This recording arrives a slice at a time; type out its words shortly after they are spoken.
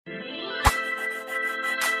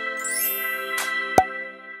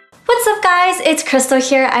What's up guys, it's Crystal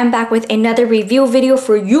here. I'm back with another review video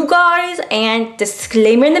for you guys, and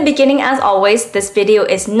disclaimer in the beginning as always, this video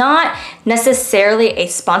is not necessarily a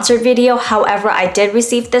sponsored video. However, I did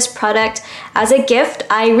receive this product as a gift.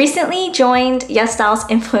 I recently joined Yesstyle's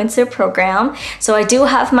influencer program, so I do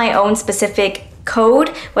have my own specific code,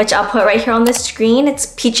 which I'll put right here on the screen.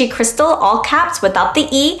 It's Peachy Crystal, all caps without the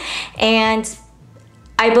E, and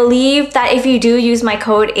I believe that if you do use my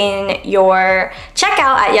code in your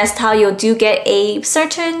checkout at Yesstyle, you'll do get a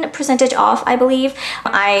certain percentage off, I believe.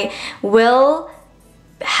 I will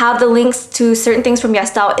have the links to certain things from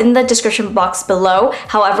Yesstyle in the description box below.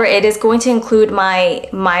 However, it is going to include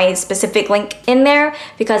my specific link in there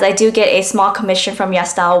because I do get a small commission from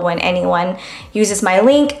Yesstyle when anyone uses my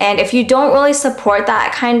link. And if you don't really support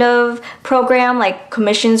that kind of program, like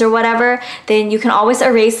commissions or whatever, then you can always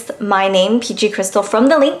erase my name, Peachy Crystal, from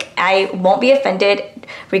the link. I won't be offended.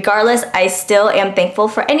 Regardless, I still am thankful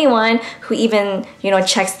for anyone who even,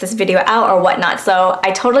 checks this video out or whatnot. So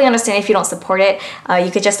I totally understand if you don't support it.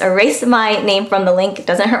 You could just erase my name from the link. It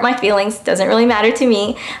doesn't hurt my feelings, doesn't really matter to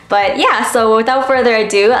me. But yeah, so without further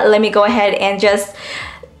ado, let me go ahead and just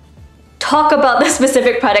talk about the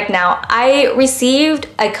specific product now. I received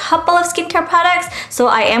a couple of skincare products, so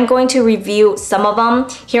I am going to review some of them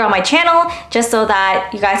here on my channel just so that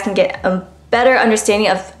you guys can get a better understanding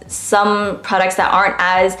of some products that aren't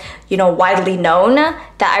as widely known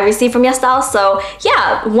that I received from Yesstyle. So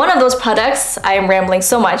yeah, one of those products, I am rambling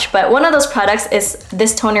so much, but one of those products is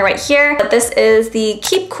this toner right here. This is the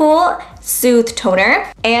Keep Cool Soothe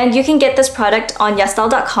toner, and you can get this product on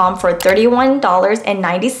Yesstyle.com for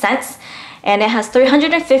 $31.90. and it has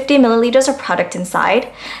 350 milliliters of product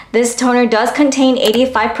inside. This toner does contain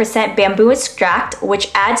 85% bamboo extract, which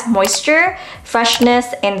adds moisture,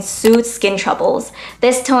 freshness, and soothes skin troubles.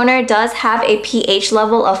 This toner does have a pH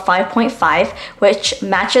level of 5.5, which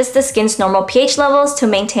matches the skin's normal pH levels to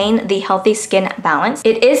maintain the healthy skin balance.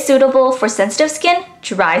 It is suitable for sensitive skin,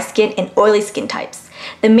 dry skin, and oily skin types.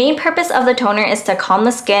 The main purpose of the toner is to calm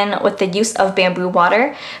the skin with the use of bamboo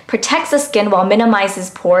water, protects the skin while minimizes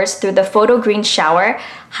pores through the photo green shower,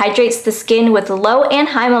 hydrates the skin with low and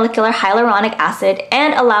high molecular hyaluronic acid,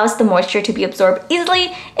 and allows the moisture to be absorbed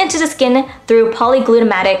easily into the skin through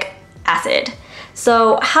polyglutamatic acid.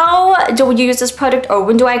 So how do you use this product, or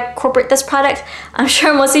when do I incorporate this product? I'm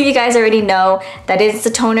sure most of you guys already know that it's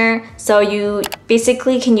a toner, so you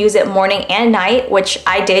basically can use it morning and night, which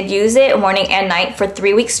I did use it morning and night for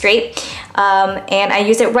 3 weeks straight, and I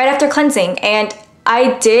used it right after cleansing. And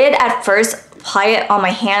I did at first apply it on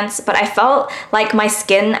my hands, but I felt like my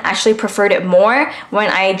skin actually preferred it more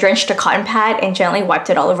when I drenched a cotton pad and gently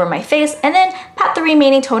wiped it all over my face, and then pat the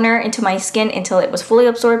remaining toner into my skin until it was fully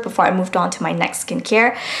absorbed before I moved on to my next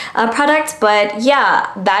skincare product. But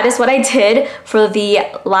yeah, that is what I did for the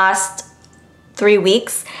last 3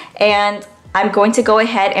 weeks, and I'm going to go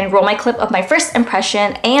ahead and roll my clip of my first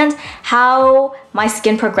impression and how my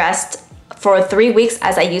skin progressed for 3 weeks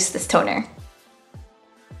as I used this toner.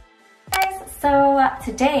 So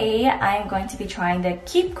today I'm going to be trying the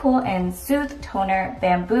Keep Cool and Soothe Toner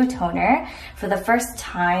Bamboo Toner for the first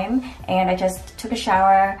time, and I just took a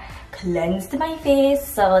shower, cleansed my face.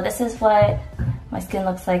 So this is what my skin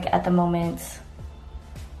looks like at the moment.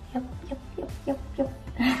 Yep.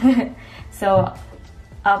 So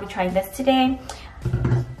I'll be trying this today,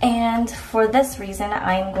 and for this reason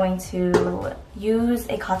I'm going to use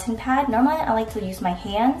a cotton pad. Normally I like to use my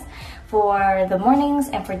hands for the mornings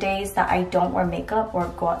and for days that I don't wear makeup or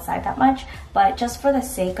go outside that much, but just for the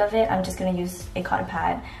sake of it, I'm just gonna use a cotton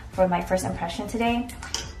pad for my first impression today,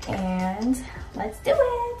 and let's do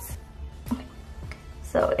it.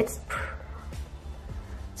 So it's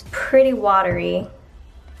pretty watery,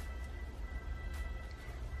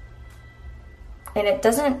 and it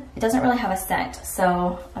doesn't really have a scent,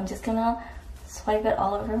 so I'm just gonna swipe it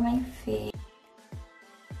all over my face.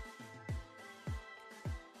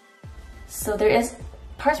 So there is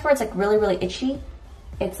parts where it's like really itchy.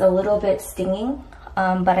 It's a little bit stinging,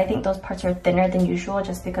 but I think those parts are thinner than usual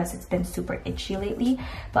just because it's been super itchy lately.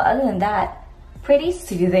 But other than that, pretty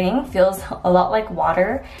soothing, feels a lot like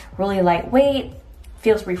water, really lightweight,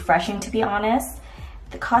 feels refreshing to be honest.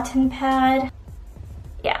 The cotton pad,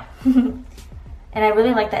 yeah. And I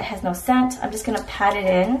really like that it has no scent. I'm just gonna pat it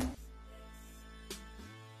in.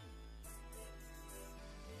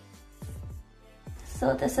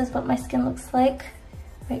 So this is what my skin looks like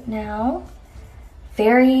right now.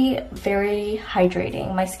 Very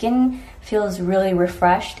hydrating. My skin feels really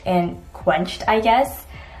refreshed and quenched, I guess.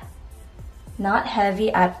 Not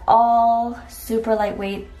heavy at all, super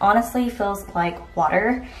lightweight. Honestly, feels like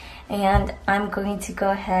water. and I'm going to go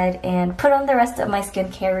ahead and put on the rest of my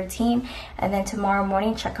skincare routine, and then tomorrow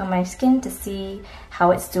morning check on my skin to see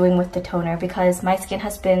how it's doing with the toner, because my skin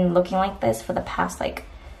has been looking like this for the past like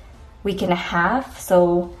week and a half,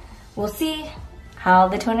 so we'll see how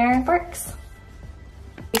the toner works.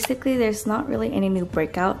 Basically, there's not really any new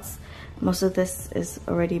breakouts. Most of this has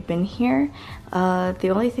already been here. The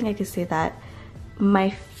only thing I could say that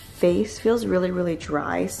my face feels really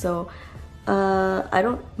dry, so I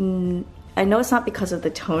know it's not because of the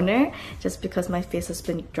toner, just because my face has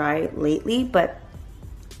been dry lately, but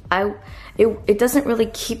it doesn't really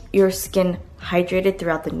keep your skin hydrated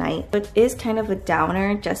throughout the night. It is kind of a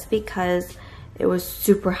downer just because it was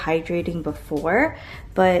super hydrating before,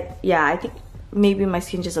 but yeah, I think maybe my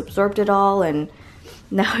skin just absorbed it all and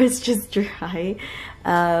now it's just dry.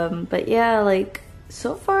 But yeah, like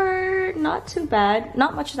so far not too bad.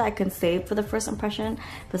 Not much that I can say for the first impression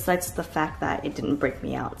besides the fact that it didn't break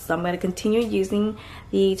me out. So I'm going to continue using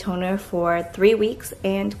the toner for 3 weeks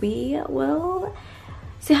and we will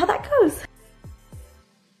see how that goes.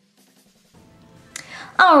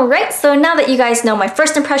 Alright, so now that you guys know my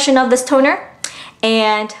first impression of this toner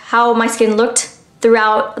and how my skin looked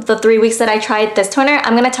throughout the 3 weeks that I tried this toner,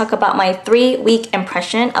 I'm going to talk about my 3-week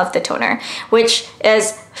impression of the toner, which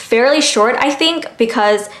is fairly short, I think,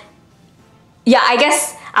 because yeah, I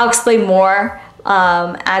guess I'll explain more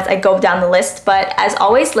as I go down the list, but as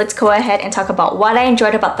always, let's go ahead and talk about what I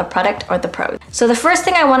enjoyed about the product or the pros. So the first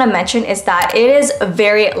thing I want to mention is that it is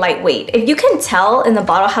very lightweight. If you can tell in the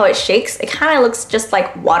bottle how it shakes, it kind of looks just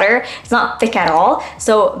like water. It's not thick at all,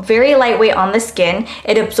 so very lightweight on the skin.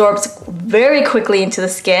 It absorbs very quickly into the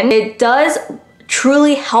skin. It does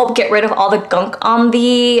truly help get rid of all the gunk on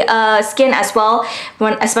the skin as well,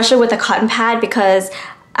 especially with a cotton pad, because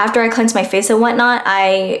after I cleansed my face and whatnot,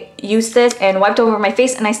 I used this and wiped over my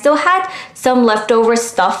face and I still had some leftover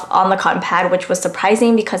stuff on the cotton pad, which was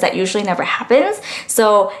surprising because that usually never happens.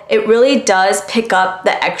 So it really does pick up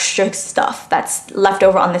the extra stuff that's left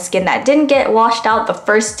over on the skin that didn't get washed out the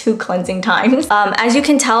first 2 cleansing times. As you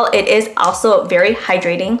can tell, it is also very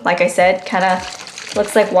hydrating. Like I said, kind of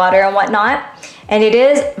looks like water and whatnot. And it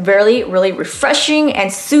is really refreshing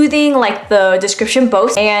and soothing like the description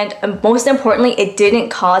boasts, and most importantly, it didn't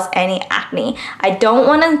cause any acne. I don't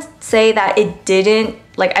want to say that it didn't,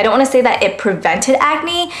 like I don't want to say that it prevented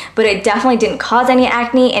acne, but it definitely didn't cause any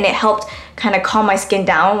acne, and it helped kind of calm my skin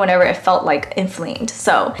down whenever it felt like inflamed.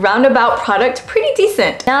 So roundabout product, pretty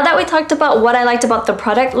decent. Now that we talked about what I liked about the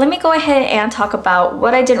product, let me go ahead and talk about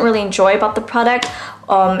what I didn't really enjoy about the product.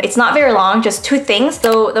 It's not very long, just 2 things.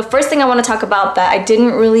 So the first thing I want to talk about that I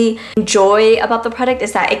didn't really enjoy about the product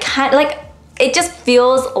is that it just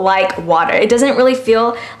feels like water. It doesn't really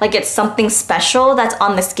feel like it's something special that's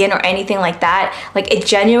on the skin or anything like that. Like it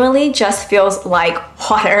genuinely just feels like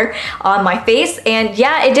water on my face. And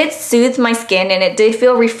yeah, it did soothe my skin and it did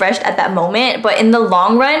feel refreshed at that moment. But in the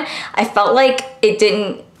long run, I felt like it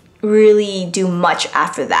didn't really do much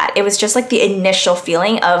after that. It was just like the initial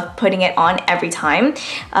feeling of putting it on every time.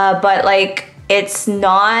 But like it's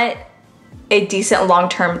not a decent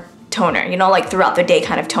long-term toner, you know, like throughout the day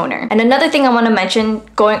kind of toner. And another thing I want to mention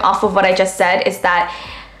going off of what I just said is that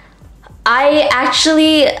I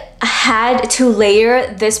actually had to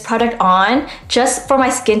layer this product on just for my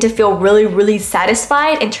skin to feel really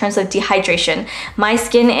satisfied in terms of dehydration. My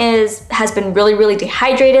skin has been really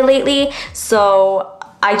dehydrated lately, so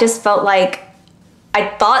I just felt like I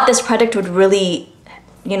thought this product would really,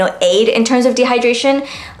 you know, aid in terms of dehydration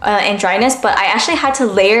and dryness, but I actually had to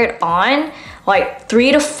layer it on like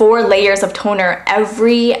 3 to 4 layers of toner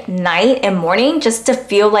every night and morning just to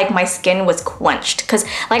feel like my skin was quenched. Because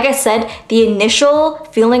like I said, the initial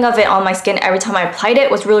feeling of it on my skin every time I applied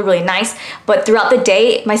it was really nice, but throughout the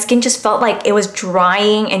day my skin just felt like it was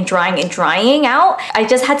drying out. I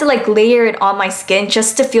just had to like layer it on my skin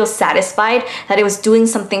just to feel satisfied that it was doing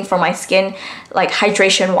something for my skin, like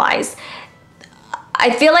hydration wise. I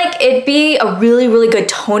feel like it'd be a really good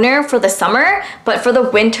toner for the summer, but for the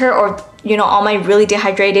winter, or you know, all my really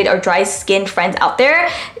dehydrated or dry skin friends out there,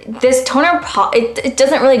 this toner it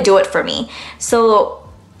doesn't really do it for me. So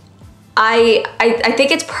I think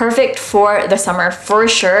it's perfect for the summer for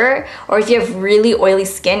sure, or if you have really oily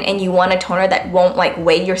skin and you want a toner that won't like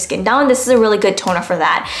weigh your skin down, this is a really good toner for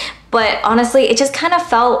that. But honestly, it just kind of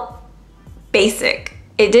felt basic.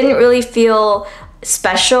 It didn't really feel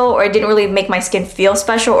special, or it didn't really make my skin feel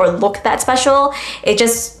special or look that special. It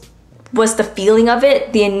just was the feeling of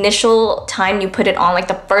it the initial time you put it on, like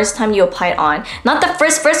the first time you apply it on. Not the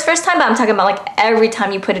first time, but I'm talking about like every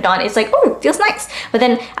time you put it on, it's like, oh, it feels nice. But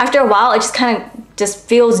then after a while, it just kind of just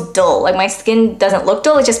feels dull. Like my skin doesn't look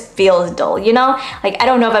dull, it just feels dull, you know? Like I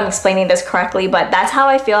don't know if I'm explaining this correctly, but that's how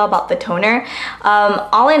I feel about the toner.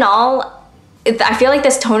 All in all, I feel like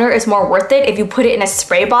this toner is more worth it if you put it in a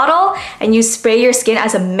spray bottle and you spray your skin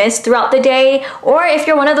as a mist throughout the day, or if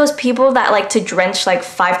you're one of those people that like to drench like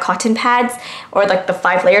 5 cotton pads or like the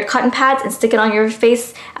 5 layered cotton pads and stick it on your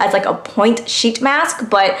face as like a point sheet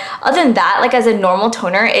mask. But other than that, like as a normal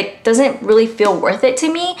toner, it doesn't really feel worth it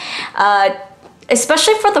to me,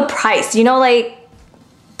 especially for the price, you know, like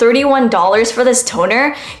 $31 for this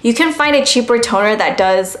toner. You can find a cheaper toner that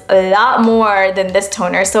does a lot more than this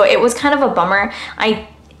toner, so it was kind of a bummer.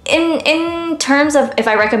 In terms of if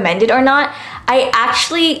I recommend it or not, I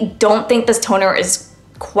actually don't think this toner is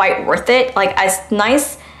quite worth it. Like as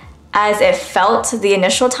nice as it felt the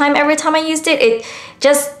initial time every time I used it, it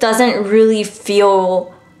just doesn't really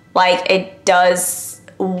feel like it does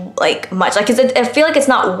like much. Like I feel like it's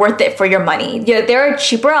not worth it for your money. Yeah, there are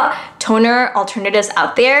cheaper toner alternatives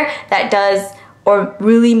out there that does or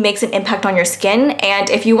really makes an impact on your skin.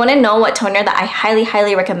 And if you want to know what toner that I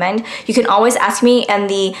highly recommend, you can always ask me in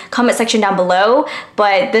the comment section down below.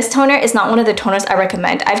 But this toner is not one of the toners I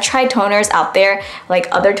recommend. I've tried toners out there, like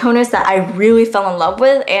other toners that I really fell in love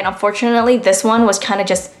with, and unfortunately this one was kind of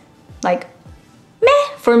just like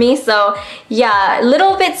meh for me. So yeah, a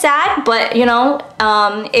little bit sad, but you know,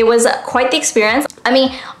 it was quite the experience. I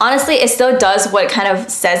mean, honestly, it still does what it kind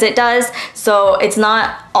of says it does, so it's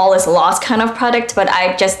not all is lost kind of product, but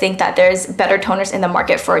I just think that there's better toners in the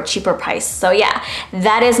market for a cheaper price. So yeah,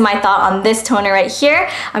 that is my thought on this toner right here.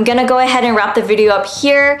 I'm gonna go ahead and wrap the video up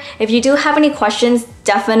here. If you do have any questions,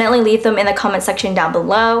 definitely leave them in the comment section down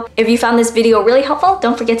below. If you found this video really helpful,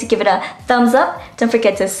 don't forget to give it a thumbs up. Don't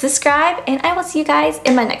forget to subscribe, and I will see you guys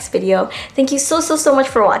in my next video. Thank you so much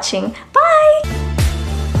for watching. Bye!